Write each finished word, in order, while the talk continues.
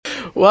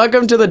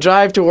Welcome to the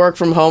Drive to Work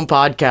from Home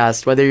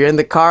podcast. Whether you're in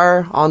the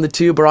car, on the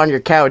tube, or on your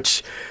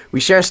couch, we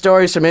share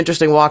stories from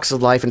interesting walks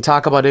of life and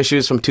talk about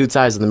issues from two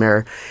sides of the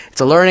mirror.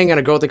 It's a learning and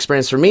a growth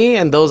experience for me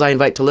and those I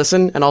invite to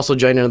listen and also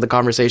join in the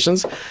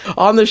conversations.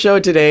 On the show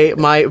today,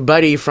 my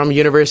buddy from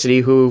university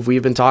who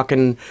we've been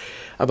talking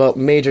about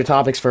major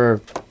topics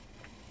for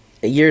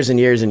years and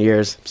years and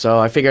years. So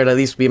I figured at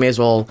least we may as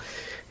well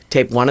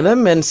tape one of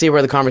them and see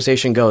where the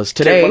conversation goes.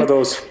 Today, tape one of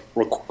those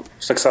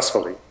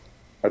successfully.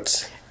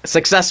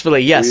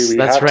 Successfully, yes, we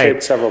that's have right.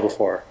 Taped several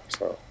before.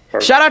 So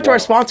shout out to our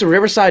sponsor,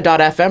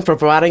 Riverside.fm, for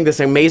providing this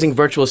amazing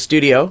virtual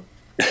studio.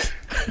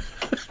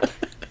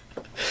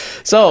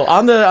 So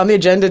on the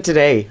agenda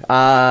today,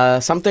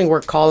 something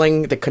we're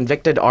calling the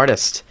convicted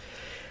artist.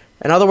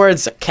 In other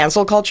words,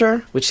 cancel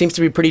culture, which seems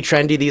to be pretty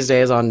trendy these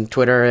days on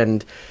Twitter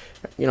and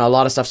a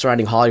lot of stuff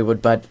surrounding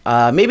Hollywood. But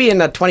maybe in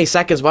the 20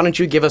 seconds, why don't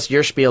you give us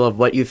your spiel of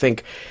what you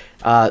think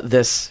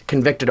this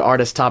convicted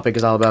artist topic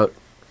is all about?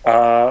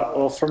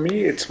 Well, for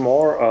me, it's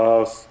more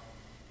of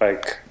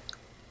like,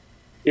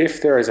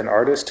 if there is an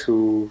artist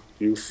who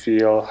you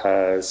feel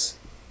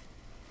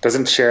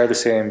doesn't share the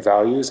same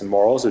values and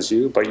morals as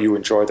you, but you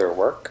enjoy their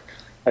work,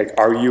 like,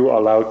 are you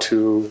allowed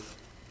to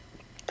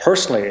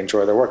personally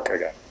enjoy their work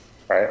again?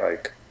 Right?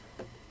 Like,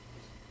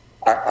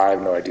 I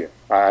have no idea.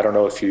 I don't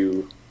know if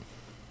you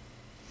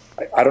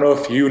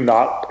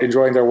not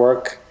enjoying their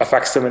work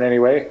affects them in any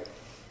way.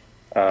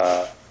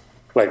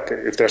 Like,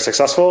 if they're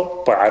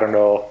successful, but I don't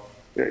know.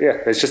 Yeah,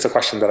 it's just a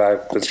question that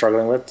I've been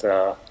struggling with.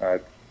 I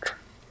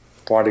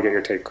wanted to get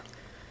your take.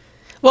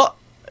 Well,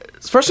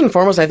 first and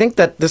foremost, I think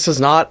that this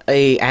is not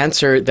an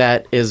answer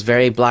that is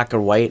very black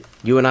or white.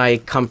 You and I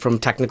come from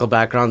technical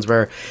backgrounds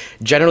where,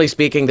 generally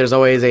speaking, there's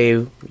always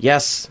a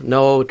yes,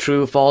 no,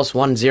 true, false,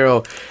 1,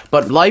 0.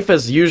 But life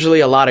is usually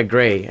a lot of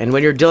gray. And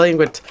when you're dealing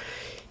with,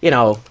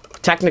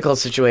 technical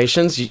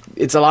situations,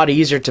 it's a lot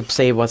easier to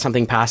say what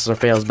something passes or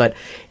fails. But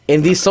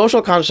in these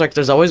social constructs,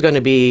 there's always going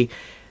to be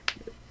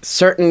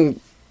certain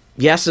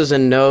yeses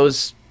and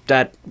nos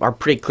that are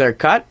pretty clear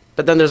cut,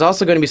 but then there's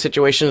also going to be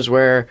situations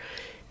where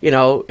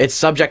it's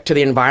subject to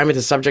the environment,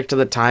 it's subject to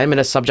the time, and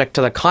it's subject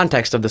to the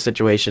context of the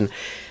situation.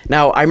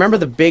 Now, I remember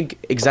the big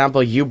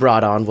example you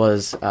brought on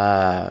was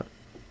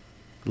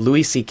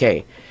Louis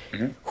C.K.,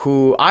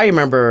 who I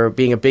remember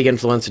being a big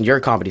influence in your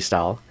comedy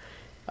style,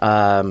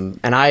 and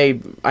I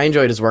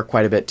enjoyed his work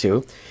quite a bit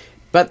too.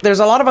 But there's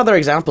a lot of other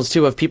examples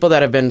too of people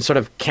that have been sort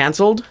of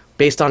canceled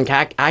based on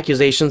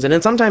accusations and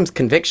then sometimes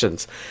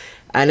convictions.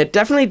 And it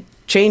definitely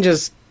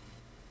changes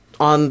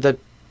on the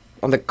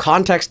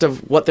context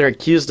of what they're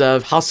accused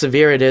of, how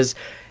severe it is,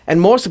 and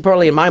most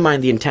importantly, in my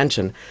mind, the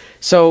intention.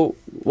 So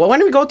why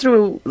don't we go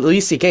through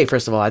Louis C.K.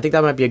 first of all? I think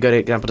that might be a good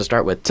example to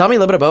start with. Tell me a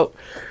little bit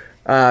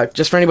about,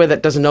 just for anybody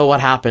that doesn't know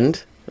what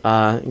happened,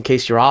 in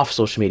case you're off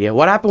social media,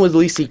 what happened with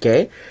Louis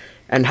C.K.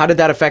 and how did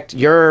that affect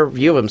your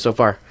view of him so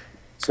far?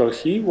 So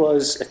he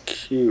was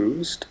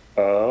accused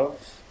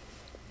of,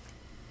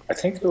 I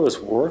think it was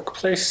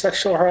workplace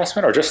sexual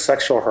harassment or just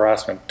sexual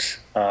harassment.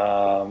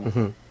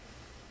 When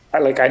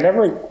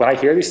I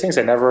hear these things,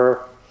 I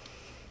never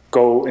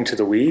go into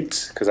the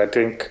weeds because I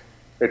think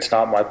it's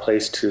not my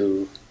place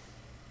to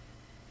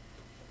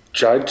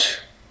judge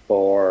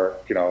or,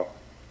 you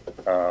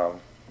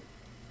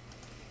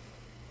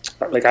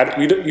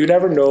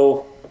never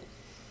know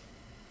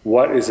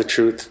what is the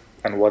truth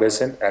and what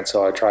isn't, and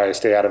so I try to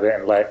stay out of it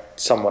and let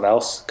someone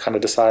else kind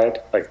of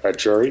decide, like a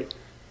jury.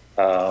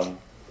 But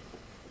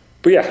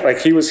yeah,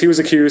 like he was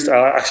accused.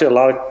 Actually, a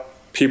lot of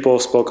people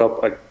spoke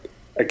up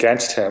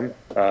against him,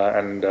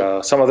 and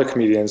some other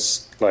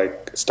comedians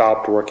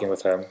stopped working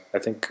with him. I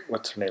think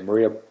what's her name,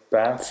 Maria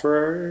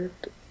Bamford?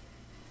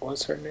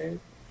 What's her name?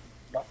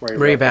 Not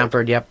Maria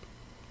Bamford. Yep.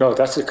 No,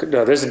 there's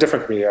a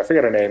different comedian. I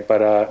forget her name,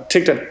 but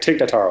Tig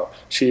Notaro.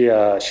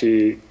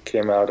 She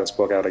came out and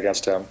spoke out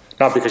against him,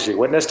 not because she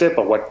witnessed it,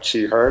 but what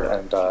she heard,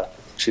 and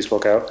she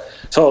spoke out.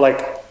 So,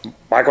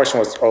 my question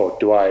was,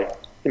 do I,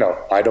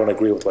 I don't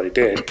agree with what he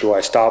did. Do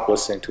I stop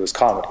listening to his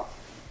comedy,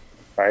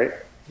 right?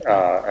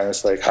 And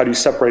it's like, how do you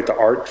separate the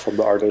art from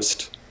the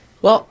artist?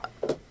 Well,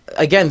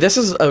 again, this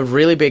is a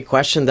really big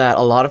question that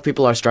a lot of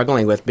people are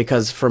struggling with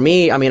because for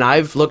me, I mean,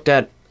 I've looked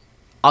at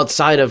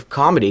outside of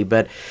comedy,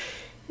 but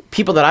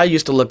people that I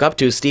used to look up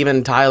to,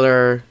 Steven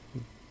Tyler,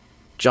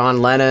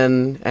 John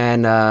Lennon,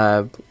 and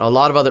a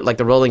lot of other, like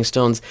the Rolling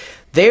Stones,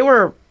 they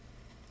were,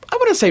 I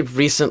wouldn't say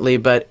recently,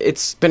 but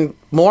it's been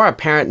more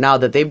apparent now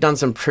that they've done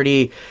some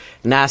pretty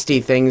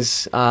nasty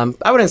things.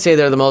 I wouldn't say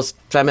they're the most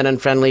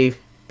feminine-friendly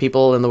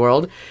people in the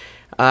world.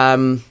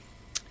 And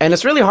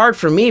it's really hard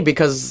for me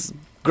because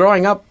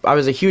growing up, I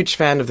was a huge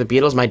fan of the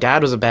Beatles. My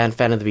dad was a band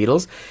fan of the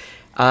Beatles.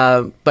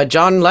 But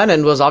John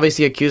Lennon was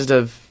obviously accused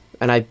of,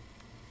 and I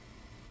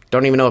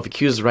don't even know if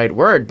accused is the right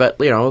word, but,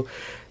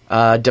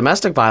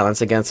 domestic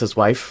violence against his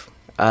wife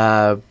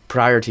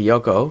prior to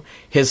Yoko.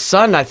 His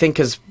son, I think,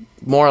 is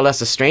more or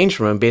less estranged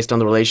from him based on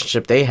the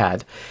relationship they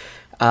had.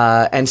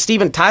 And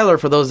Steven Tyler,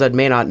 for those that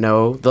may not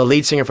know, the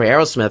lead singer for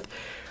Aerosmith,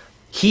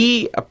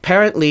 he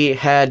apparently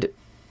had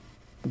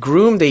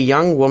groomed a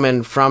young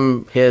woman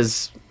from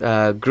his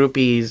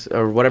groupies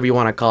or whatever you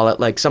want to call it,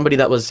 like somebody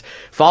that was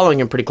following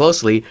him pretty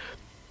closely,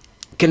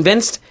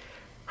 convinced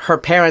her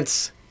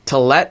parents to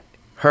let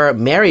her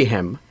marry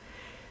him,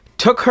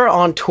 took her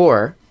on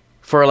tour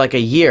for like a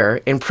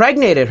year,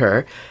 impregnated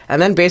her,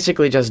 and then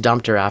basically just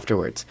dumped her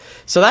afterwards.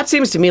 So that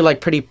seems to me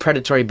like pretty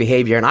predatory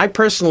behavior. And I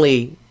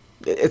personally,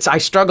 I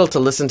struggle to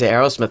listen to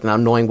Aerosmith now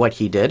knowing what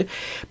he did,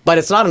 but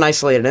it's not an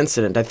isolated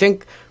incident. I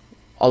think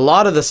a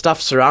lot of the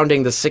stuff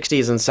surrounding the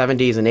 60s and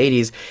 70s and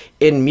 80s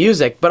in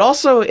music, but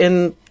also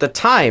in the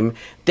time,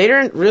 they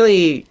didn't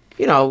really,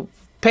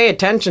 pay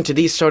attention to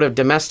these sort of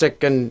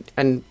domestic and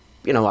I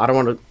don't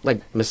want to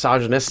like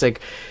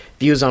misogynistic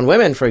views on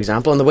women, for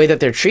example, and the way that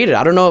they're treated.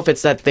 I don't know if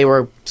it's that they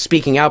were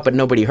speaking out but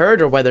nobody heard,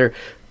 or whether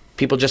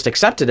people just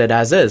accepted it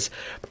as is.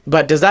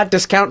 But does that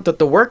discount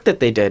the work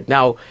that they did?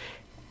 Now,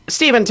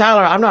 Steven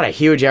Tyler, I'm not a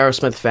huge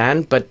Aerosmith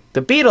fan, but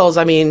the Beatles,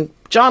 I mean,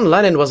 John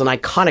Lennon was an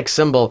iconic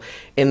symbol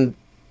in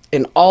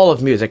all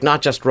of music,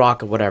 not just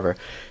rock or whatever.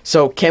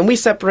 So can we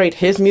separate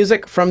his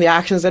music from the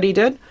actions that he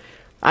did?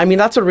 I mean,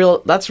 that's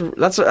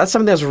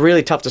something that's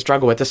really tough to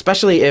struggle with,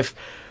 especially if,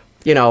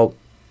 the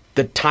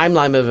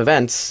timeline of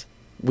events,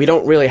 we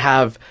don't really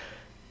have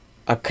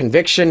a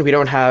conviction, we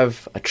don't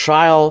have a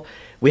trial,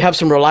 we have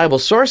some reliable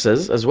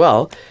sources as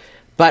well.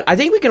 But I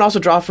think we can also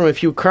draw from a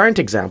few current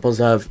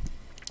examples of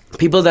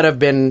people that have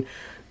been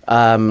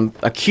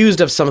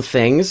accused of some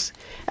things,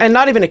 and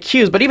not even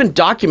accused, but even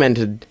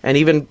documented and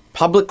even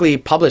publicly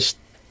published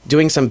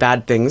doing some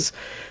bad things.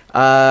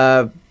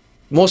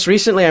 Most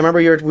recently, I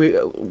remember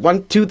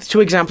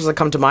two examples that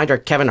come to mind are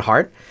Kevin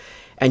Hart,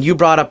 and you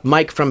brought up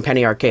Mike from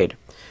Penny Arcade.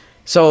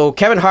 So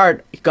Kevin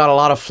Hart got a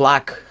lot of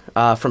flack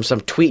from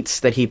some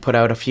tweets that he put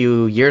out a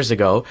few years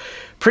ago.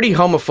 Pretty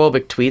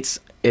homophobic tweets,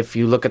 if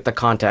you look at the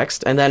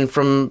context. And then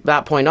from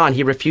that point on,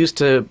 he refused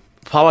to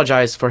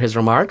apologize for his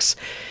remarks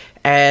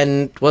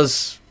and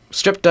was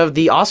stripped of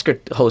the Oscar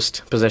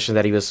host position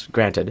that he was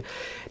granted.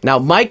 Now,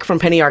 Mike from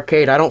Penny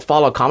Arcade, I don't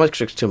follow comic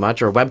strips too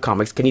much, or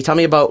webcomics. Can you tell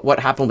me about what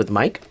happened with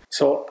Mike?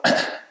 So,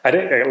 I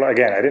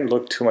didn't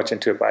look too much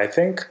into it, but I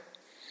think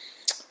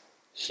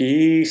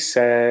he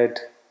said,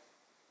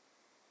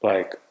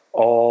 like,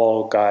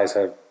 all guys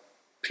have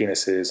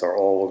penises or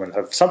all women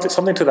have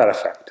something to that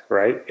effect,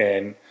 right?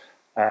 And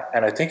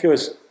I think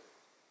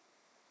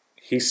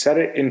he said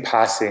it in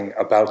passing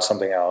about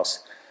something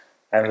else.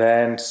 And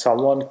then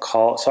someone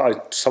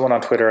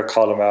on Twitter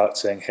called him out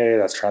saying, hey,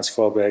 that's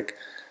transphobic.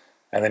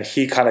 And then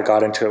he kind of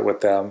got into it with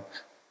them.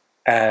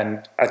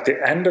 And at the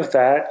end of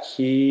that,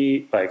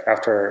 he, like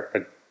after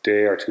a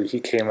day or two, he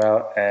came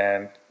out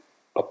and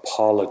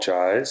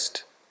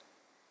apologized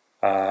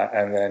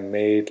and then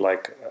made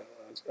like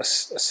a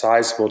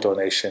sizable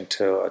donation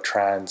to a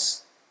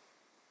trans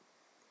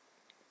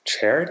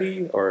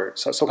charity or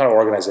some kind of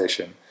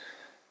organization.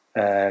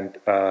 And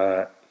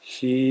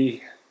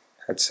he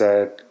had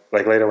said,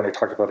 like later when he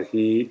talked about it,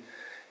 you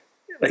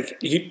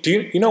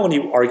know when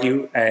you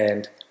argue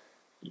and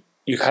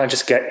you kind of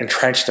just get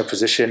entrenched in a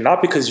position,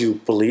 not because you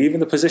believe in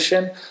the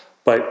position,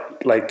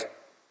 but like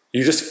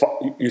you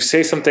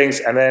say some things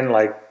and then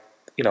like,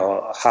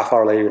 a half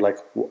hour later, you're like,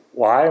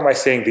 why am I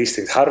saying these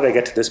things? How did I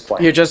get to this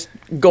point? You're just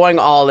going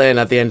all in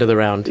at the end of the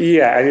round.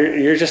 Yeah,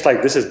 and you're just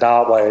like, this is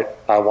not what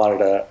I wanted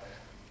to,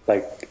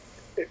 like,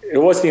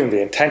 it wasn't even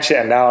the intention,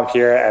 and now I'm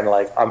here, and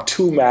like, I'm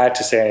too mad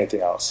to say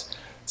anything else.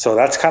 So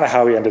that's kind of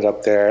how we ended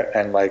up there,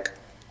 and like,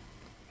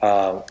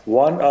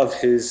 one of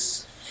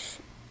his,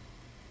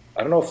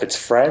 I don't know if it's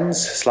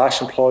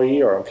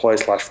friends/employee or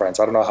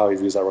employee/friends, I don't know how he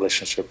views that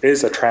relationship,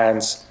 is a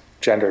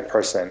transgendered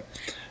person,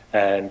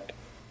 and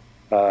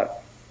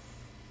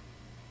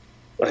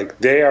like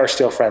they are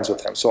still friends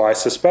with him. So I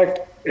suspect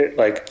it,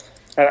 like,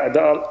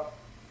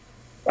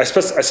 I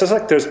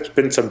suspect there's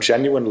been some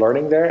genuine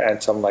learning there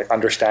and some like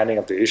understanding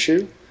of the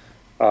issue.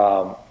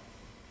 So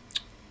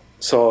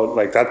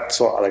like that,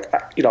 so like,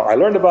 I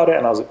learned about it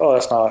and I was like, oh,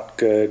 that's not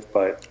good,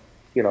 but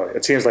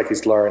it seems like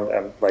he's learned,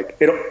 and like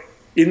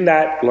in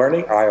that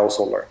learning, I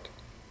also learned.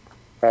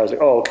 I was like,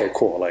 oh, okay,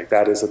 cool. Like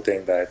that is a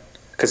thing that,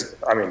 because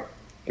I mean,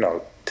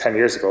 10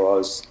 years ago I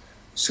was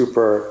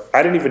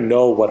I didn't even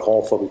know what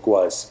homophobic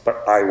was,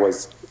 but I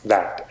was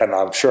that. And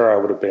I'm sure I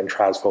would have been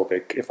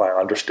transphobic if I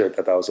understood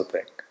that was a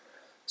thing.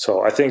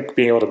 So I think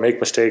being able to make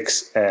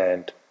mistakes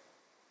and,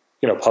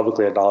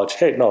 publicly acknowledge,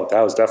 hey, no,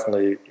 that was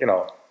definitely,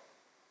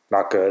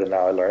 not good, and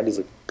now I learned, is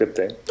a good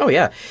thing. Oh,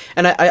 yeah.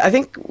 And I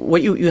think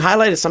what you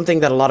highlighted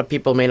something that a lot of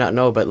people may not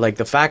know, but like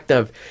the fact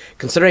of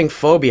considering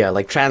phobia,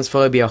 like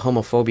transphobia,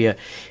 homophobia,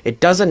 it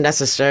doesn't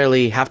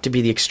necessarily have to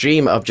be the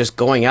extreme of just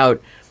going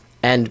out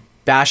and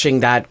bashing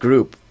that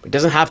group. It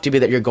doesn't have to be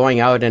that you're going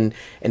out and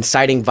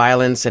inciting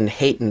violence and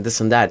hate and this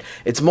and that.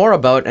 It's more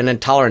about an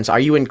intolerance. Are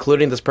you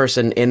including this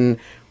person in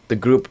the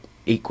group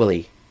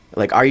equally?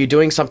 Like, are you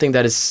doing something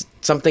that is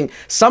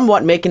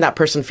somewhat making that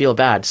person feel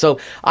bad? So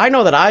I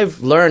know that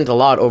I've learned a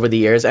lot over the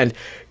years, and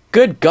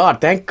good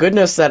God, thank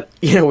goodness that,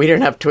 we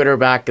didn't have Twitter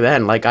back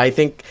then. Like, I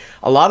think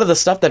a lot of the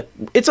stuff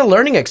it's a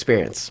learning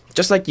experience,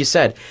 just like you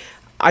said.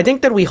 I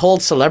think that we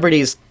hold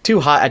celebrities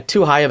at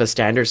too high of a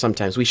standard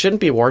sometimes. We shouldn't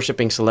be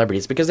worshiping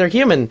celebrities because they're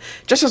human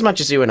just as much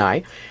as you and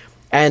I.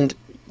 And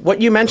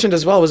what you mentioned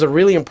as well was a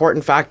really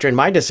important factor in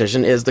my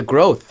decision is the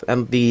growth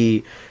and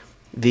the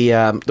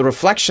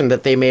reflection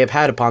that they may have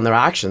had upon their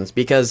actions.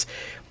 Because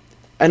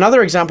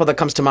another example that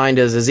comes to mind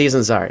is Aziz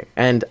Ansari.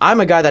 And I'm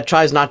a guy that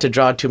tries not to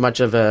draw too much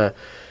of a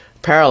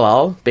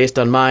parallel based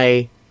on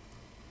my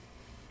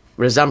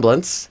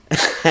resemblance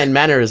and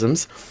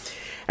mannerisms.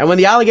 And when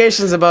the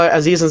allegations about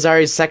Aziz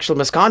Ansari's sexual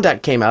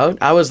misconduct came out,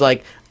 I was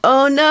like,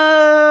 oh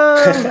no!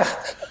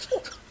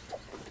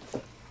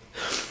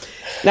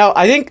 Now,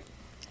 I think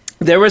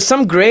there was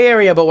some gray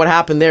area about what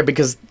happened there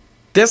because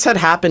this had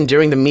happened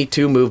during the Me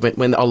Too movement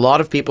when a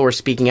lot of people were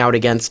speaking out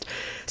against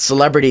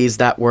celebrities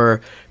that were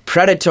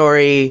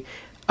predatory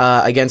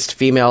against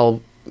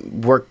females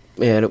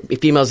in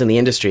the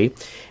industry.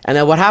 And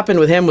then what happened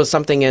with him was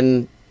something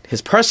in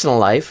his personal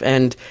life.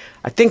 And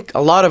I think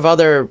a lot of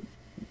other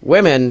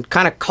women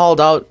kind of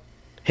called out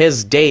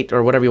his date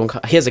or whatever you want to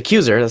call his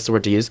accuser, that's the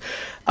word to use,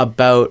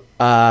 about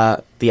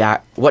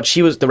the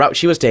route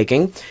she was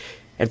taking,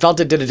 and felt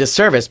it did a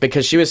disservice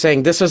because she was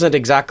saying this wasn't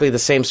exactly the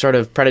same sort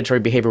of predatory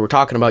behavior we're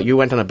talking about. You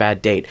went on a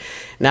bad date.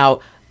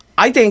 Now,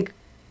 I think,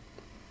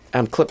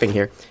 I'm clipping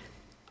here,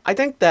 I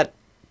think that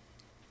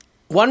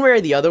one way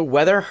or the other,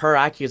 whether her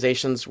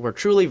accusations were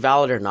truly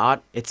valid or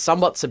not, it's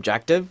somewhat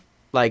subjective.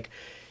 Like,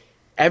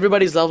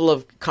 everybody's level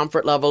of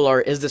comfort level, or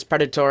is this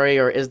predatory,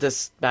 or is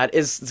this bad,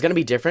 is going to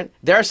be different.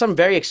 There are some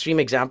very extreme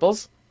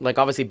examples, like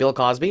obviously Bill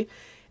Cosby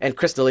and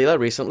Chris D'Elia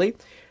recently.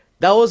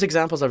 Those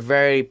examples are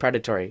very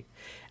predatory.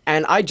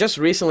 And I just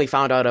recently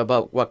found out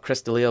about what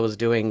Chris D'Elia was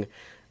doing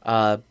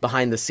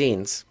behind the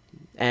scenes.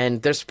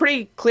 And there's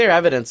pretty clear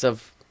evidence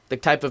of the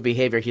type of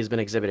behavior he's been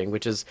exhibiting,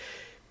 which is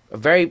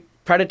very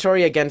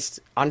predatory against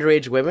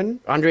underage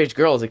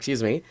girls,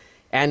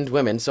 and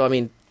women. So, I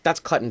mean, that's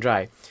cut and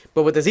dry.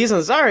 But with Aziz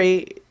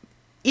Ansari,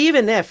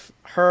 even if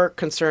her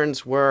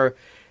concerns were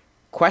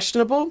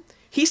questionable,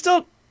 he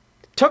still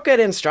took it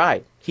in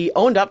stride. He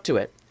owned up to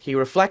it. He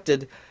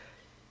reflected.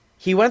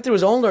 He went through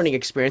his own learning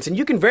experience, and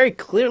you can very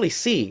clearly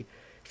see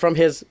from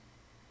his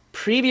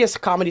previous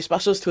comedy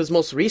specials to his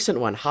most recent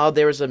one how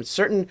there is a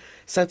certain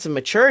sense of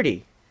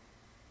maturity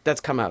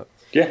that's come out.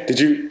 Yeah, did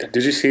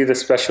you see the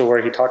special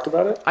where he talked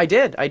about it? I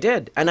did.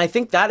 And I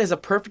think that is a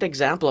perfect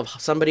example of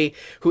somebody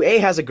who A,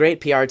 has a great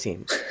PR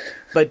team,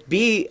 but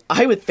B,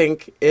 I would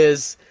think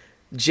is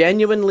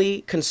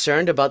genuinely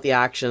concerned about the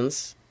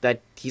actions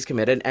that he's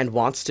committed and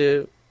wants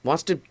to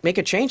make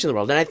a change in the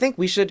world. And I think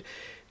we should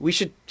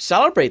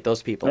celebrate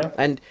those people. Yeah.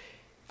 And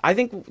I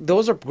think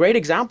those are great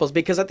examples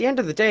because at the end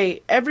of the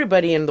day,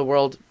 everybody in the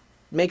world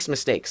makes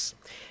mistakes.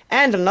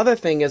 And another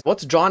thing is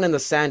what's drawn in the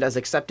sand as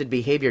accepted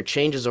behavior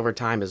changes over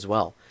time as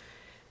well.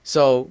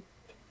 So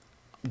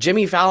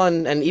Jimmy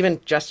Fallon and even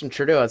Justin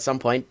Trudeau at some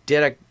point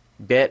did a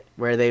bit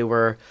where they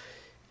were,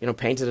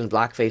 painted in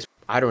blackface.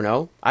 I don't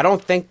know. I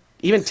don't think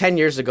even 10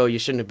 years ago you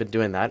shouldn't have been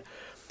doing that.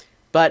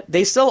 But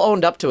they still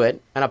owned up to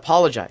it and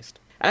apologized.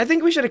 And I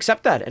think we should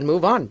accept that and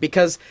move on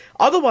because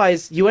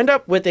otherwise you end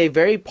up with a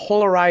very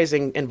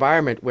polarizing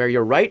environment where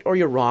you're right or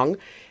you're wrong,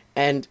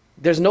 and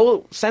there's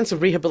no sense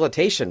of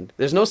rehabilitation.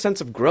 There's no sense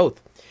of growth,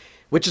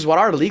 which is what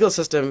our legal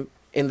system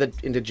in the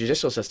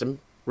judicial system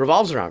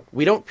revolves around.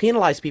 We don't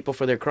penalize people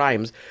for their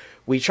crimes.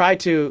 We try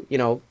to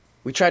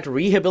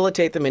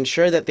rehabilitate them,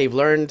 ensure that they've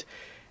learned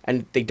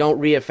and they don't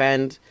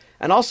reoffend,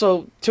 and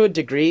also to a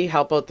degree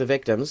help out the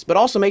victims, but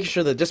also making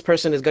sure that this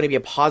person is going to be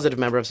a positive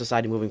member of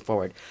society moving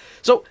forward.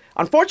 So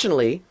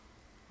unfortunately,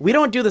 we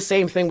don't do the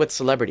same thing with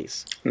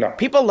celebrities. No.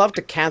 People love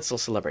to cancel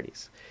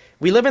celebrities.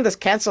 We live in this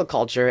cancel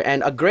culture,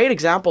 and a great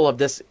example of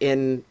this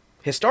in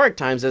historic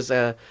times is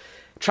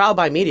Trial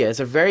by Media. It's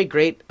a very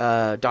great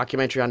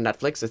documentary on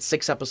Netflix. It's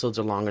 6 episodes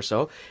long or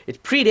so.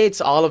 It predates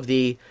all of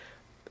the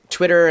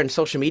Twitter and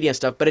social media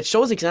stuff, but it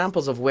shows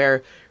examples of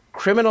where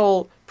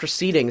criminal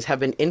proceedings have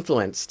been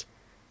influenced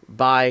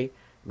by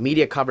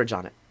media coverage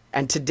on it.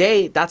 And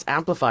today, that's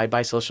amplified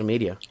by social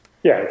media.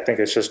 Yeah, I think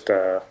it's just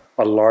a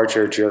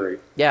larger jury.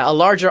 Yeah, a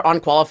larger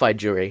unqualified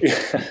jury.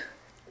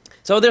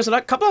 So there's a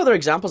couple other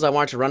examples I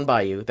wanted to run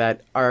by you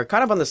that are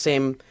kind of on the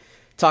same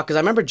talk, because I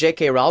remember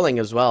J.K. Rowling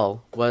as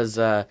well was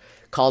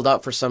called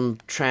out for some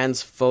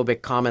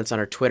transphobic comments on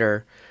her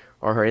Twitter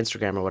or her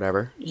Instagram or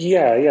whatever.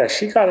 Yeah,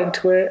 she got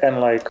into it,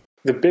 and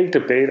the big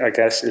debate, I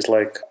guess, is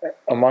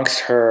amongst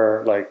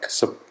her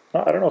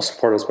I don't know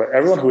supporters, but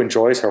everyone who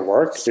enjoys her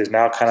work is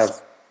now kind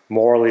of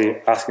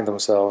morally asking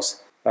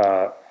themselves,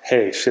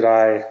 hey, should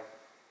I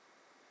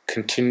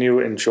continue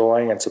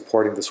enjoying and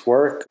supporting this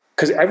work?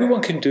 Because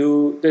everyone can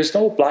there's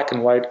no black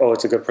and white, oh,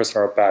 it's a good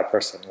person or a bad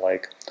person.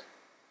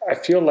 I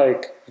feel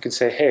like you can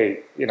say,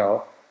 hey,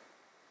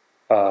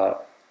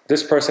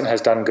 this person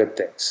has done good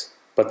things,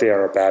 but they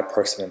are a bad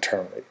person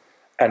internally.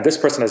 And this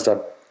person has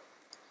done...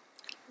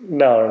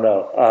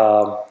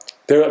 No.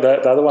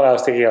 The other one I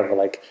was thinking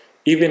of,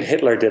 even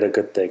Hitler did a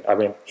good thing. I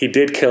mean, he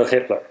did kill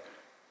Hitler.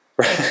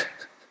 Right?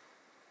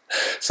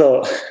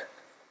 So,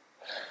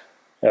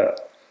 yeah.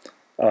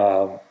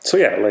 So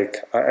yeah, like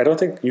I don't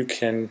think you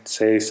can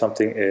say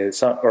something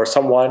is or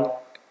someone.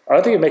 I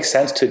don't think it makes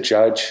sense to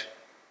judge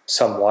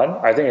someone.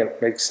 I think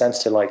it makes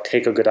sense to like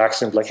take a good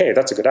action and be like, hey,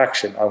 that's a good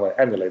action. I want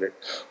to emulate it,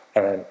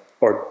 and then,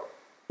 or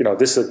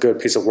this is a good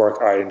piece of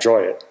work. I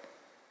enjoy it,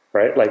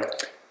 right? Like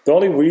the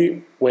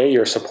only way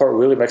your support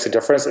really makes a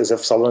difference is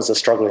if someone's a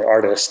struggling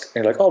artist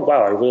and you're like, oh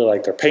wow, I really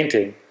like their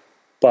painting,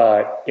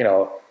 but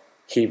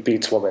he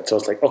beats women. So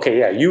it's like, okay,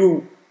 yeah,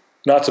 you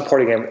not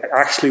supporting him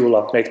actually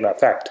will make an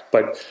effect.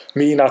 But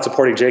me not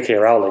supporting J.K.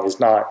 Rowling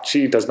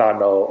she does not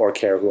know or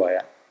care who I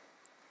am.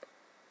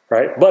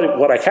 Right? But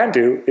what I can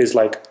do is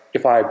like,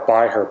 if I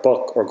buy her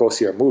book or go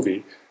see her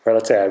movie, or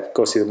let's say I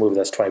go see the movie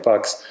that's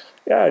 $20,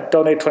 yeah,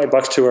 donate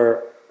 $20 to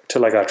her, to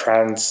like a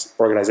trans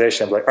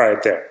organization, like, all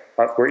right, there,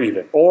 we're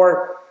even.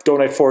 Or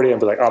donate 40 and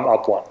be like, I'm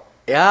up one.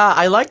 Yeah,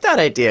 I like that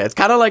idea. It's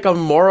kind of like a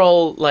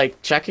moral, like,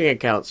 checking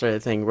account sort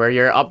of thing, where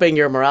you're upping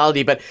your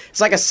morality, but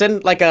it's like a sin,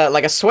 like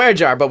a swear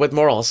jar, but with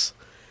morals.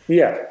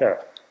 Yeah.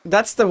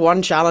 That's the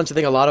one challenge I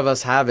think a lot of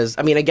us have is,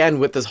 I mean, again,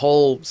 with this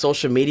whole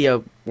social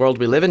media world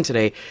we live in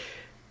today,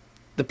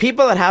 the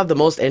people that have the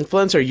most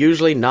influence are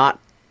usually not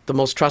the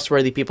most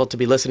trustworthy people to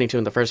be listening to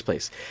in the first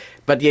place.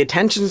 But the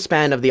attention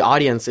span of the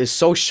audience is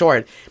so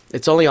short.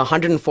 It's only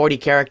 140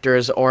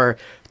 characters or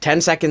 10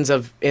 seconds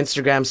of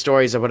Instagram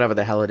stories or whatever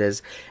the hell it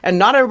is. And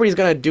not everybody's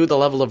going to do the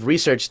level of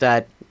research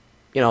that,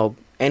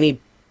 any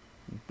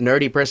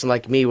nerdy person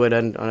like me would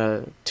on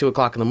a 2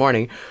 o'clock in the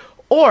morning.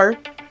 Or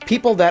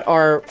people that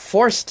are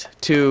forced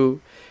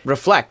to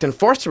reflect and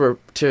forced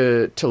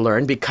to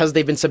learn because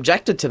they've been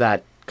subjected to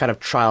that kind of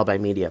trial by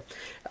media.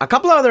 A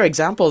couple of other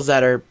examples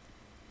that are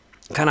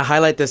kind of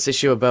highlight this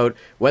issue about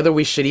whether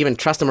we should even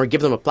trust them or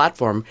give them a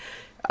platform.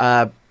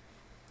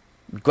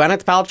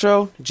 Gwyneth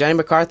Paltrow, Jenny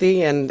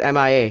McCarthy, and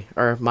MIA,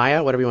 or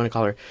Maya, whatever you want to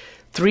call her.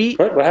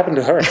 What happened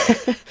to her?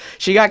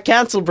 She got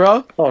canceled,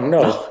 bro. Oh,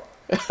 no.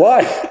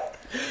 Why?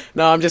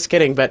 No, I'm just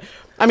kidding. But,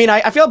 I mean,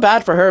 I feel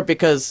bad for her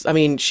because, I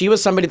mean, she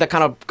was somebody that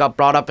kind of got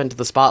brought up into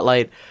the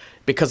spotlight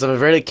because of a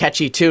really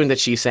catchy tune that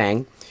she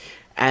sang.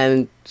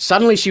 And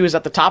suddenly she was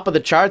at the top of the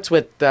charts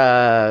with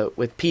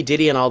P.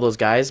 Diddy and all those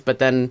guys, but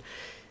then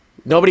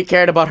nobody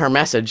cared about her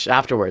message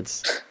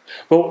afterwards.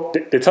 Well,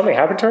 did something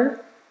happen to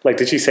her? Like,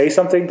 did she say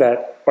something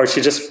or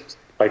she just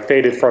like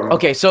faded from?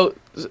 Okay, so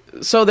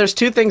there's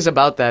two things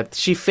about that.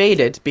 She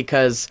faded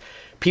because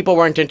people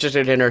weren't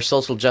interested in her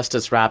social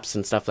justice raps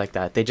and stuff like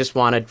that. They just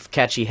wanted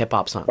catchy hip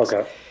hop songs.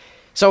 Okay.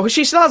 So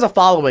she still has a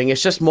following.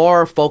 It's just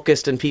more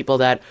focused in people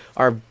that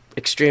are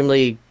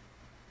extremely,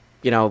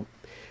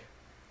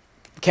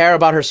 care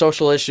about her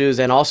social issues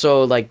and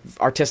also like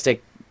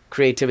artistic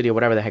creativity or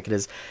whatever the heck it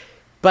is.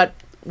 But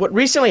what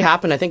recently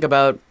happened, I think it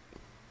might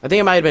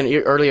have been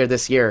earlier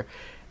this year,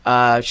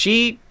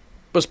 she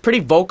was pretty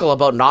vocal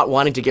about not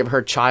wanting to give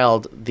her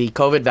child the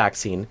COVID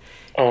vaccine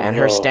and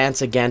her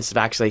stance against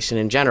vaccination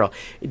in general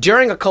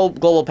during a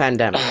global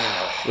pandemic,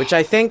 which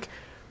I think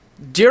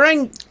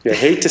during... You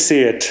hate to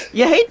see it.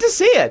 You hate to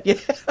see it.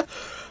 Yeah.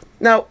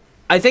 Now,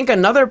 I think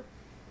another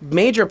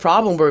major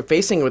problem we're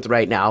facing with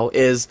right now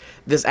is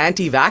this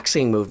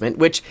anti-vaxxing movement,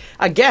 which,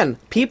 again,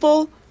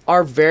 people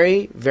are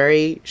very,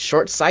 very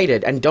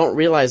short-sighted and don't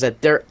realize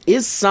that there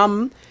is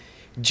some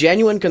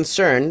genuine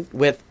concern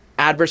with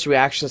adverse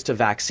reactions to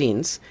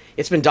vaccines.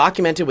 It's been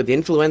documented with the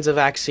influenza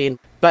vaccine,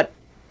 but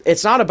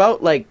it's not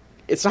about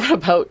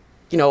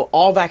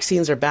all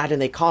vaccines are bad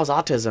and they cause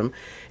autism.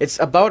 It's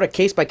about a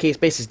case-by-case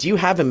basis. Do you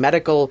have a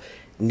medical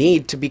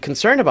need to be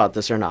concerned about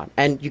this or not?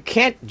 And you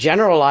can't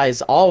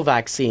generalize all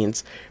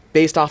vaccines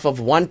based off of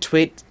one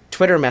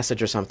Twitter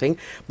message or something.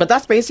 But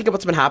that's basically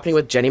what's been happening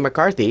with Jenny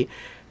McCarthy,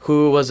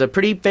 who was a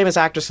pretty famous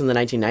actress in the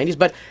 1990s,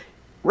 but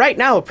right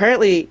now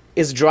apparently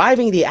is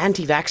driving the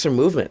anti-vaxxer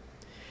movement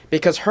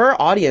because her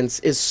audience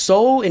is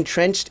so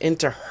entrenched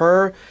into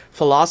her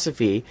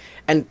philosophy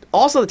and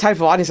also the type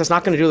of audience that's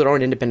not going to do their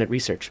own independent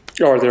research.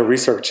 Or their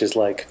research is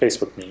like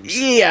Facebook memes.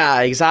 Yeah,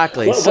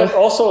 exactly. But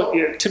also,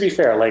 to be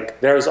fair,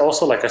 like there's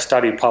also like a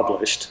study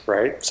published,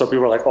 right? So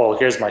people are like, oh,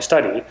 here's my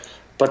study.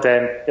 But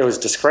then it was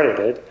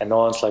discredited, and no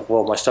one's like,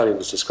 well, my study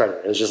was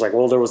discredited. It's just like,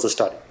 well, there was a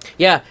study.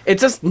 Yeah,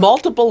 it's just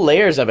multiple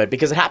layers of it,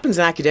 because it happens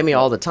in academia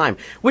all the time,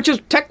 which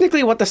is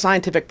technically what the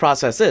scientific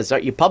process is.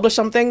 Right? You publish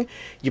something,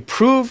 you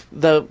prove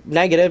the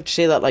negative,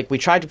 say that, like, we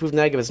tried to prove the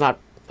negative, it's not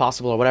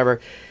possible or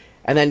whatever,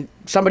 and then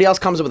somebody else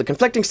comes up with a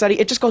conflicting study.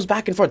 It just goes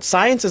back and forth.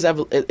 Science is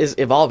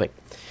evolving.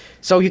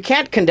 So you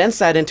can't condense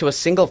that into a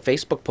single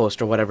Facebook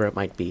post or whatever it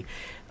might be.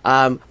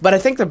 But I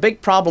think the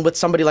big problem with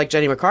somebody like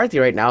Jenny McCarthy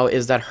right now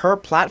is that her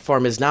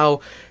platform is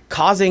now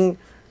causing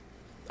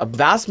a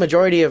vast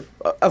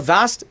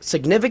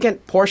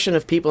significant portion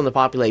of people in the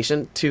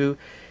population to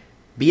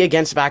be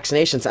against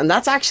vaccinations. And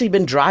that's actually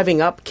been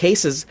driving up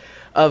cases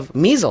of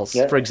measles,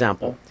 for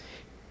example. Yeah.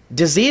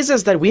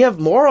 Diseases that we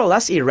have more or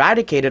less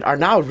eradicated are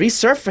now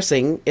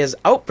resurfacing as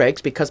outbreaks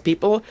because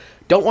people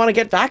don't want to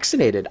get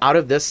vaccinated out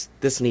of this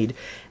need.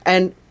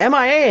 And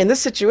MIA in this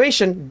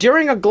situation,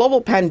 during a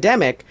global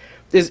pandemic,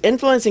 is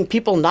influencing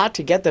people not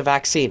to get the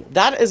vaccine.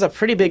 That is a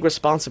pretty big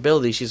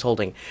responsibility she's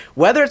holding,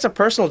 whether it's a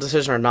personal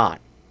decision or not.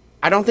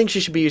 I don't think she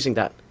should be using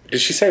that. Did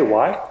she say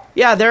why?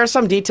 Yeah, there are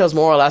some details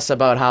more or less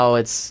about how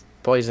it's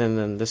poison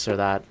and this or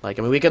that. Like,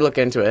 I mean, we could look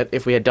into it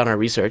if we had done our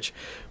research,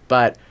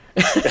 but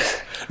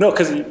No,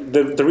 because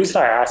the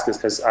reason I ask is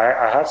because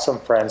I have some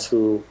friends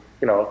who,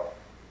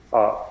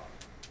 uh,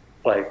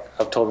 like,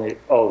 have told me,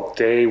 oh,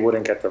 they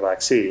wouldn't get the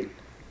vaccine,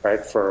 right,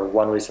 for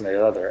one reason or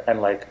the other.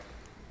 And, like,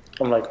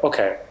 I'm like,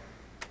 okay,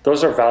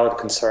 those are valid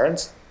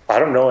concerns. I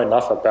don't know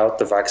enough about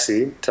the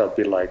vaccine to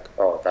be like,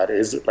 oh, that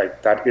isn't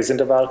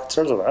a valid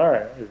concern. So I'm like, all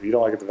right, if you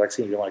don't want to get the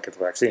vaccine, you don't want to get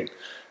the vaccine,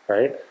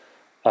 right?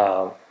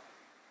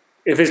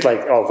 If it's like,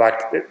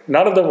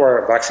 none of them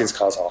were vaccines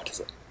cause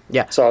autism.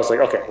 yeah. So I was like,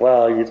 okay,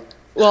 well,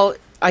 Well,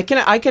 I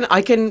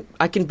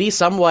can be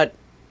somewhat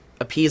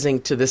appeasing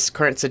to this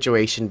current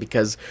situation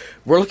because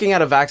we're looking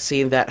at a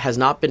vaccine that has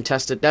not been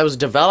tested, that was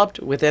developed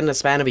within the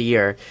span of a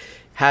year,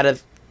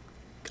 had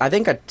I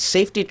think a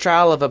safety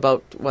trial of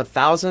about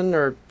 1,000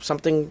 or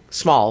something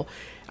small,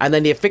 and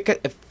then the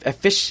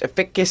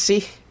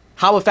efficacy,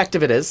 how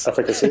effective it is.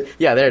 efficacy.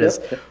 Yeah, there it is.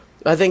 Yeah.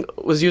 I think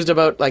was used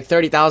about like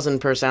 30,000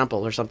 per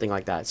sample or something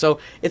like that. So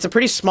it's a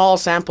pretty small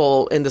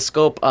sample in the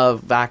scope of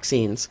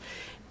vaccines.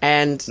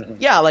 And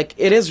yeah, like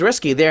it is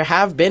risky. There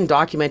have been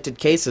documented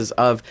cases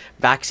of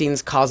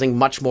vaccines causing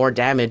much more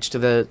damage to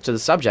the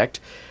subject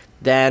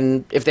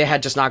than if they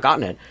had just not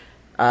gotten it.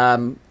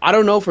 I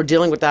don't know if we're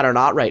dealing with that or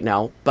not right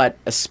now, but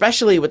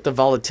especially with the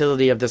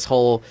volatility of this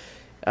whole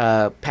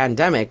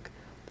pandemic,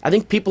 I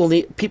think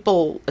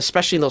people,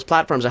 especially in those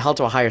platforms, are held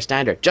to a higher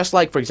standard. Just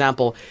like, for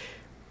example,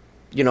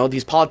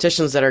 these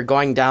politicians that are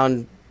going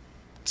down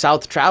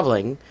south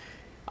traveling.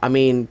 I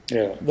mean,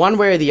 Yeah. one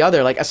way or the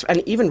other, like,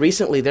 and even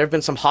recently, there have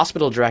been some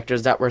hospital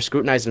directors that were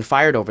scrutinized and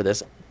fired over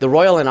this. The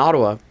Royal in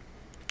Ottawa,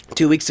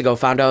 2 weeks ago,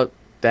 found out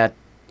that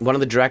one of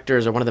the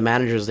directors or one of the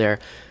managers there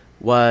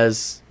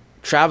was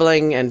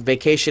traveling and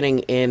vacationing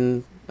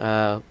in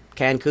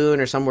Cancun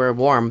or somewhere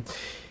warm,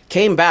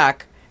 came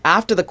back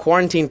after the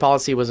quarantine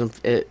policy was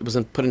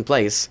put in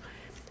place,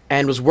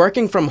 and was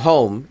working from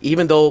home,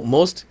 even though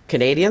most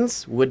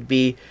Canadians would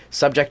be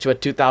subject to a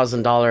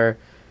 $2,000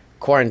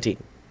 quarantine.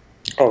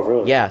 Oh,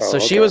 really? Yeah, Oh, so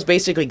she okay. was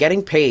basically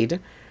getting paid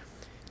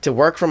to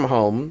work from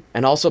home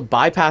and also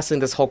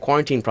bypassing this whole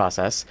quarantine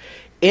process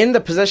in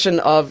the position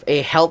of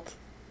a health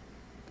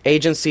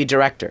agency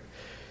director.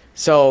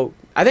 So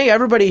I think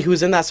everybody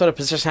who's in that sort of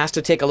position has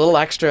to take a little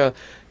extra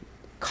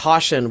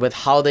caution with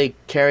how they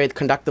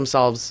conduct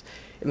themselves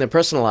in their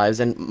personal lives.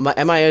 And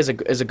MIA is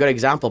a good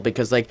example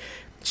because, like,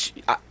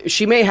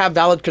 she may have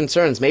valid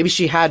concerns. Maybe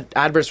she had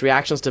adverse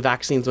reactions to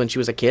vaccines when she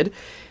was a kid,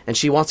 and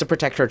she wants to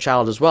protect her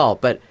child as well.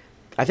 But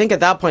I think at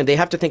that point, they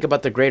have to think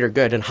about the greater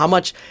good. And how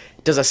much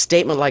does a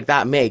statement like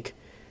that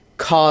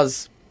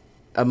cause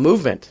a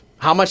movement?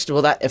 How much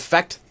will that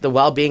affect the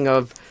well-being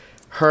of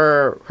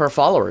her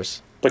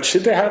followers? But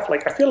should they have,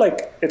 like, I feel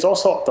like it's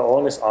also the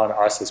onus on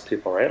us as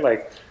people, right?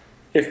 Like,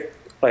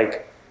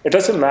 it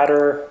doesn't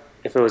matter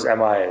if it was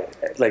MIA.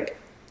 Like,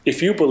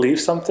 if you believe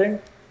something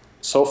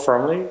so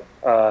firmly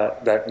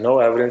that no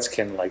evidence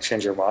can, like,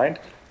 change your mind,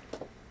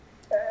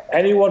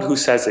 anyone who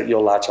says it,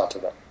 you'll latch onto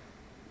them,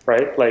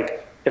 right?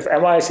 Like, if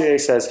MICA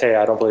says, hey,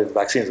 I don't believe the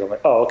vaccines, I'm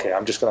like, oh, okay,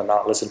 I'm just going to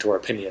not listen to her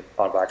opinion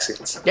on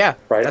vaccines. Yeah,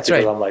 right? that's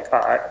because right. I'm like,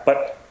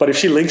 but if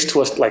she links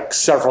to us like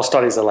several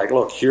studies that like,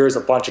 look, here's a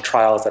bunch of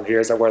trials and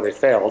here's where they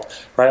failed,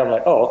 right? I'm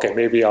like, oh, okay,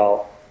 maybe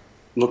I'll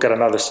look at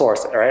another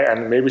source, right?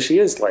 And maybe she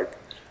is like,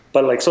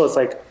 but like, so it's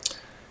like,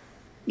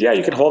 yeah,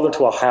 you can hold them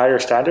to a higher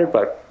standard,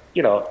 but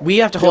We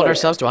have to hold like-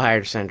 ourselves to a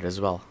higher standard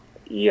as well.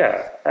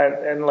 yeah,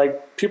 and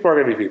like people are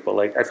going to be people.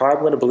 Like if I'm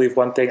going to believe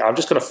one thing, I'm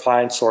just going to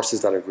find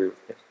sources that agree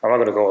with me. I'm not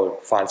going to go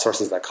find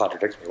sources that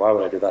contradict me. Why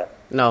would I do that?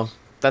 No,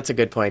 that's a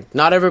good point.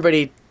 Not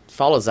everybody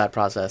follows that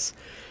process.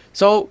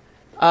 So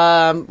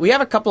we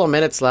have a couple of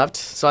minutes left.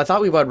 So I thought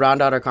we would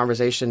round out our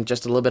conversation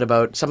just a little bit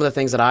about some of the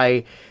things that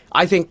I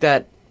think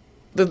that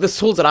the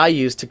tools that I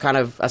use to kind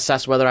of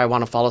assess whether I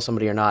want to follow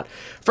somebody or not.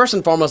 First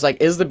and foremost,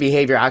 like, is the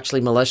behavior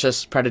actually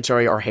malicious,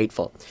 predatory, or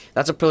hateful?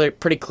 That's a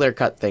pretty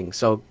clear-cut thing.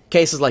 So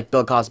cases like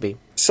Bill Cosby.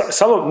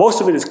 Most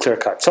of it is clear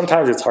cut.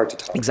 Sometimes it's hard to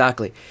tell.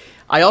 Exactly.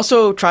 I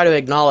also try to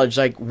acknowledge,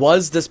 like,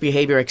 was this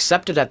behavior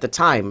accepted at the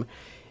time,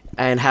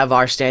 and have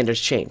our standards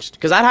changed?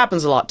 Because that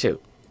happens a lot too.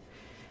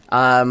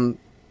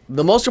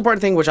 The most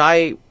important thing which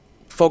I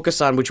focus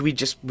on, which we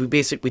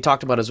basically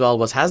talked about as well,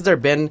 was has there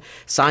been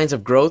signs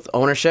of growth,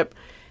 ownership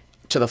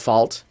to the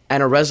fault,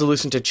 and a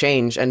resolution to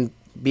change and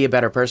be a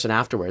better person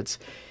afterwards?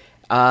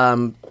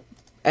 And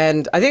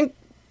I think,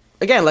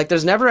 again, like,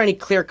 there's never any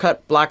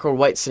clear-cut black or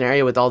white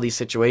scenario with all these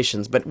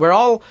situations, but we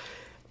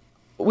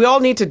all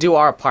need to do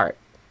our part.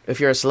 If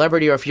you're a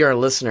celebrity or if you're a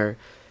listener,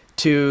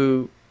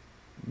 to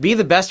be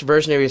the best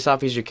version of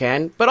yourself as you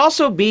can, but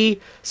also be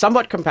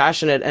somewhat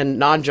compassionate and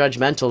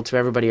non-judgmental to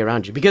everybody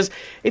around you. Because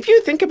if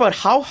you think about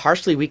how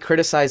harshly we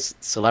criticize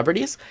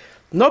celebrities,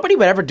 nobody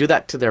would ever do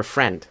that to their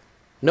friend.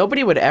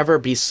 Nobody would ever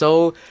be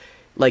so,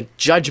 like,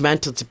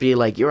 judgmental to be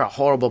like, you're a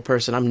horrible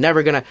person. I'm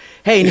never gonna,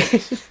 hey,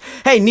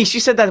 hey, Nish, you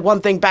said that one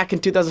thing back in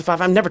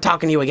 2005. I'm never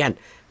talking to you again.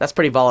 That's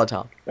pretty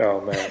volatile.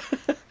 Oh man.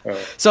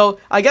 So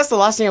I guess the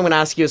last thing I'm going to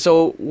ask you,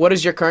 so what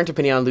is your current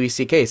opinion on Louis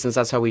C.K., since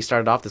that's how we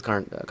started off this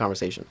current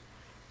conversation?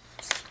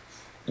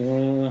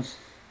 I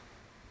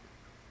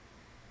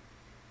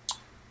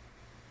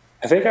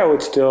think I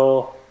would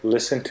still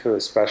listen to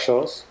his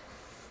specials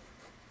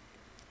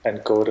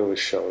and go to his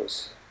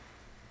shows.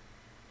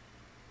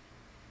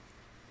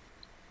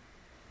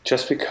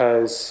 Just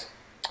because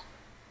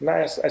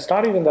it's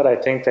not even that I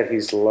think that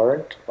he's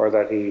learned or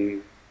that he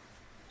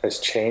has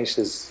changed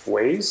his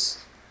ways.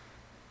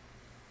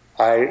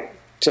 I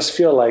just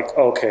feel like,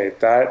 okay,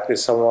 that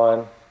is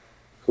someone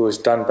who has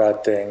done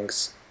bad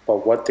things,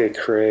 but what they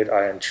create,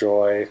 I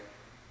enjoy.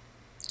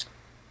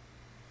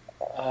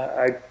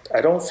 I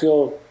don't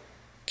feel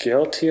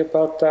guilty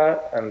about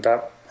that, and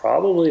that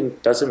probably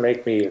doesn't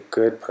make me a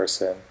good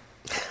person.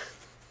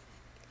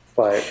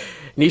 But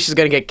Niche is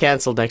going to get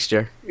canceled next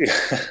year.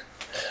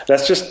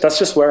 that's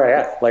just where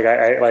I am.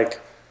 Like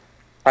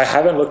I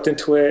haven't looked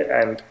into it,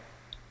 and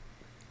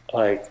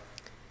like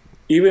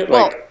even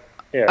Well, like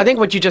yeah. I think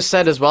what you just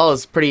said as well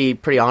is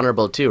pretty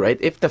honorable too, right?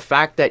 If the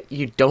fact that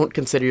you don't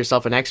consider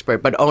yourself an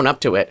expert but own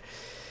up to it.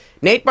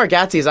 Nate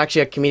Bargatze is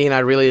actually a comedian I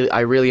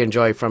really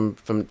enjoy from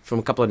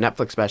a couple of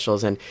Netflix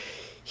specials, and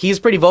he's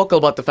pretty vocal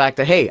about the fact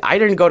that, hey, I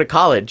didn't go to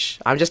college.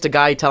 I'm just a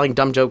guy telling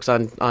dumb jokes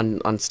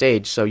on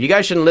stage. So you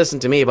guys shouldn't listen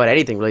to me about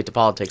anything related to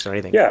politics or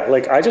anything. Yeah,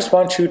 like I just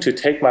want you to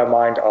take my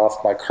mind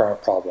off my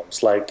current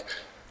problems. Like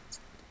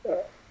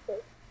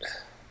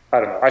I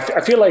don't know.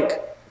 I feel like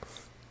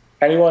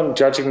anyone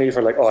judging me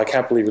for like, oh, I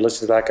can't believe you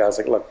listen to that guy. I was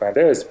like, look, man,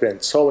 there's been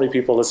so many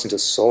people listen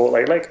to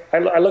like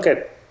I look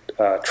at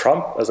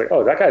Trump. I was like,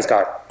 oh, that guy's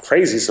got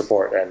crazy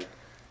support and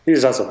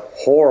he's done some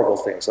horrible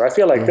things. So I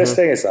feel like this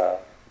thing is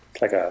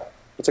like a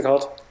what's it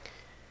called?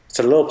 It's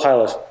a little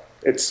pile of.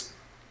 It's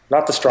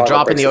not the straw.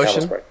 Drop in the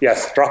ocean.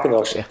 Yes, drop in the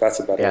ocean. Yeah. That's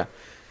a better.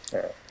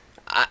 Yeah.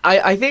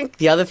 I think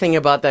the other thing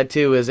about that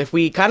too is if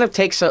we kind of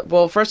take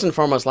well, first and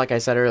foremost, like I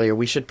said earlier,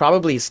 we should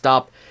probably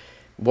stop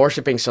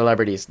worshiping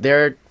celebrities.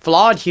 They're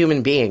flawed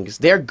human beings.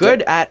 They're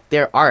good at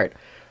their art.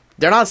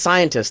 They're not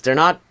scientists. They're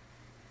not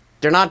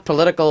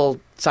political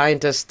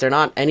scientists. They're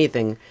not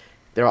anything.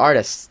 They're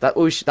artists.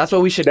 That's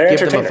what we should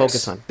give them a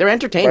focus on. They're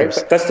entertainers.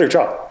 Right? That's their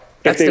job.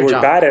 If they were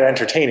bad at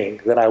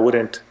entertaining, then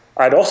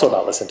I'd also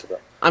not listen to them.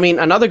 I mean,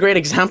 another great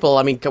example,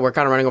 I mean, we're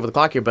kind of running over the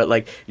clock here, but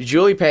like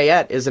Julie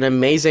Payette is an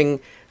amazing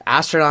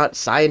astronaut,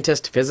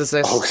 scientist,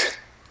 physicist. Oh.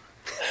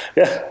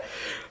 Yeah.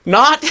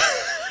 Not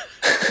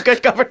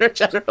good Governor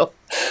General.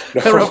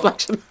 No.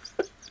 Reflection.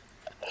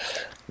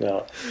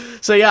 No.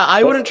 So yeah,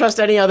 I wouldn't trust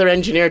any other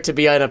engineer to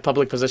be in a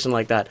public position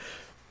like that.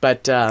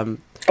 But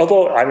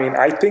although, I mean,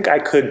 I think I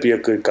could be a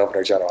good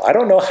Governor General. I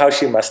don't know how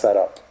she messed that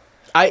up.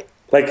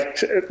 Like,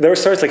 there were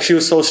stories like she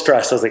was so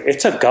stressed. I was like,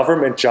 it's a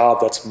government job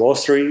that's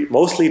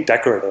mostly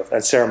decorative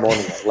and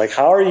ceremonial. Like,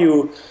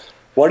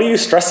 what are you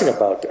stressing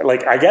about?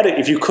 Like, I get it.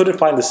 If you couldn't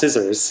find the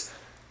scissors,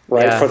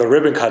 right, for the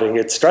ribbon cutting,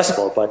 it's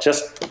stressful, but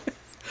just...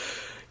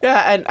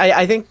 Yeah, and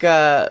I think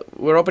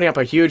we're opening up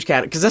a huge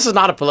can, because this is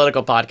not a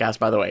political podcast,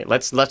 by the way.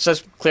 Let's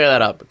just clear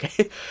that up,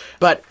 okay?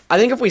 But I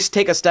think if we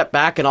take a step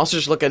back and also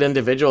just look at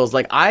individuals,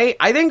 like I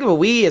think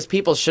we as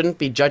people shouldn't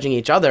be judging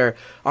each other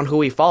on who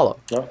we follow.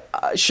 No.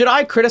 Should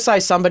I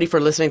criticize somebody for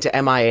listening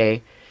to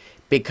MIA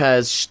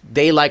because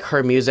they like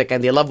her music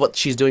and they love what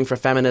she's doing for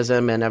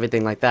feminism and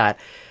everything like that?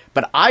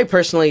 But I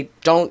personally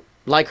don't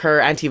like her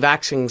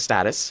anti-vaxxing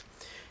status.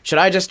 Should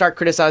I just start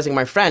criticizing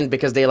my friend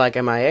because they like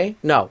MIA?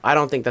 No, I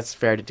don't think that's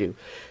fair to do.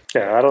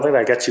 Yeah, I don't think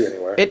that gets you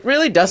anywhere. It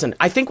really doesn't.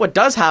 I think what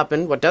does help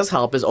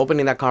is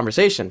opening that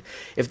conversation.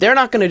 If they're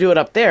not going to do it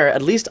up there,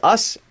 at least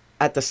us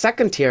at the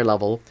second tier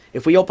level,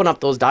 if we open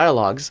up those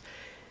dialogues,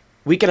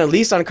 we can at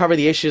least uncover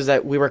the issues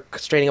that we were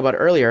straining about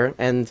earlier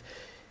and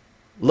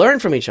learn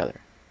from each other.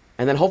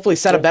 And then hopefully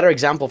set a better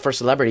example for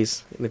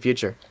celebrities in the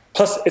future.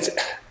 Plus,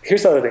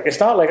 here's the other thing. It's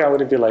not like I'm going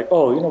to be like,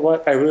 oh, you know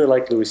what? I really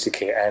like Louis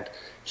C.K. and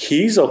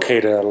he's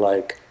okay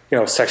to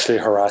sexually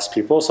harass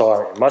people.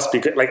 So it must be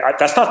good. Like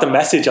that's not the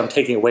message I'm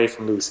taking away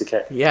from Louis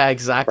C.K. Yeah,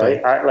 exactly.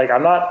 Right?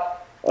 I'm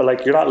not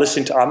you're not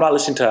listening to. I'm not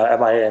listening to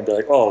MIA and be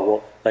like, oh,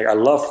 well, like I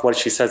love what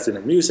she says in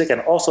her music, and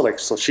also like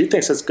so she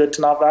thinks it's good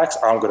to not vax.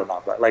 I'm good to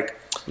not vax. Like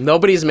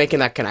nobody's making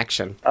that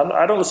connection.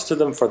 I don't listen to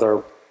them for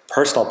their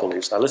personal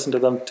beliefs. I listen to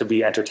them to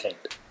be entertained.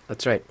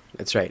 That's right.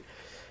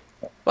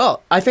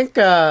 Well, I think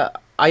I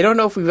don't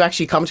know if we've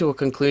actually come to a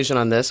conclusion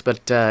on this,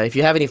 but if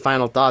you have any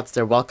final thoughts,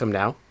 they're welcome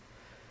now.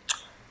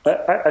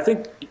 I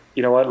think,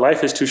 you know what,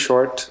 life is too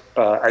short.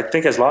 I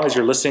think as long as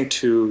you're listening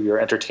to your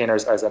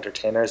entertainers as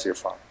entertainers, you're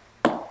fine.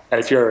 And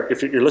if you're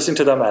listening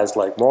to them as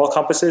like moral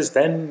compasses,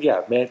 then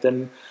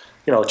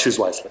choose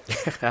wisely.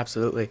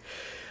 Absolutely.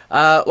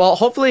 Well,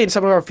 hopefully in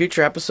some of our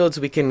future episodes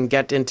we can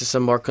get into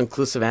some more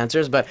conclusive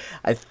answers. But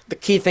the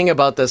key thing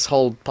about this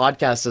whole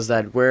podcast is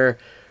that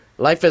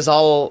life is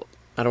all,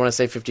 I don't want to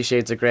say 50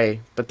 Shades of Grey,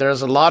 but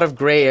there's a lot of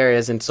gray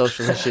areas in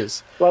social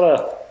issues. A lot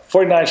of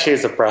 49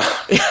 Shades of Brown.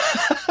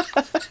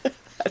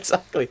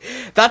 Exactly.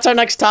 That's our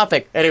next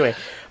topic. Anyway,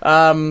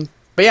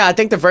 But yeah, I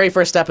think the very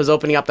first step is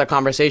opening up that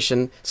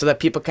conversation so that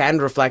people can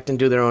reflect and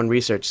do their own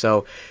research.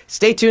 So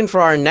stay tuned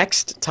for our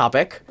next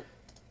topic,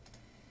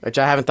 which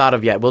I haven't thought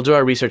of yet. We'll do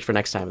our research for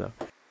next time, though.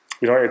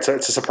 It's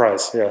a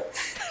surprise. Yeah.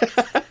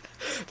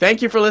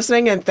 Thank you for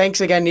listening, and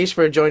thanks again, Nish,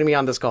 for joining me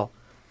on this call.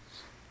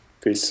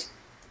 Peace.